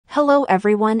Hello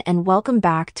everyone and welcome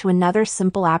back to another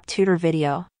simple app tutor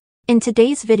video. In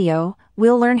today's video,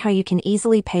 we'll learn how you can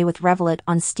easily pay with Revolut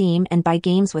on Steam and buy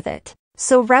games with it.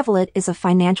 So Revolut is a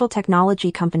financial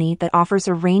technology company that offers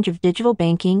a range of digital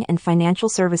banking and financial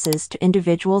services to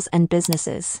individuals and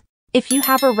businesses. If you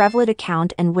have a Revolut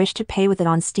account and wish to pay with it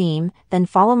on Steam, then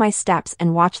follow my steps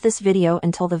and watch this video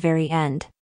until the very end.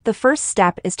 The first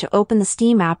step is to open the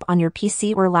Steam app on your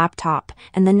PC or laptop,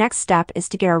 and the next step is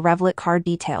to get our Revolut card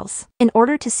details. In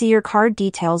order to see your card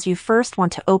details, you first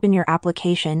want to open your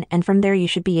application, and from there you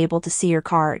should be able to see your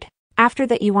card. After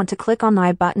that, you want to click on the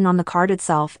I button on the card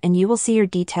itself and you will see your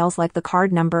details like the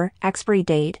card number, expiry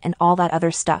date, and all that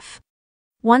other stuff.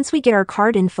 Once we get our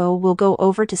card info, we'll go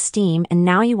over to Steam, and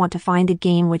now you want to find a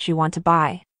game which you want to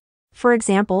buy. For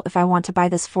example, if I want to buy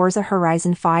this Forza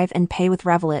Horizon 5 and pay with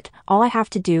Revolut, all I have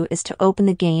to do is to open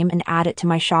the game and add it to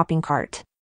my shopping cart.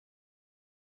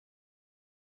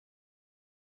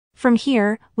 From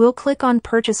here, we'll click on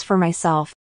Purchase for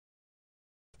myself,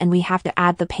 and we have to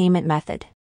add the payment method.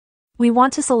 We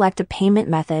want to select a payment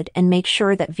method and make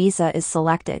sure that Visa is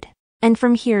selected. And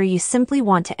from here you simply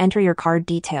want to enter your card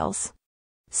details.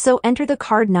 So enter the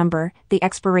card number, the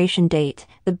expiration date,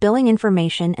 the billing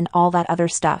information, and all that other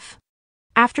stuff.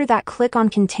 After that, click on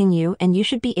Continue and you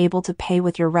should be able to pay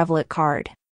with your Revolut card.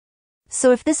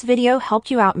 So if this video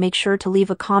helped you out, make sure to leave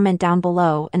a comment down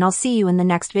below and I'll see you in the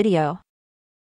next video.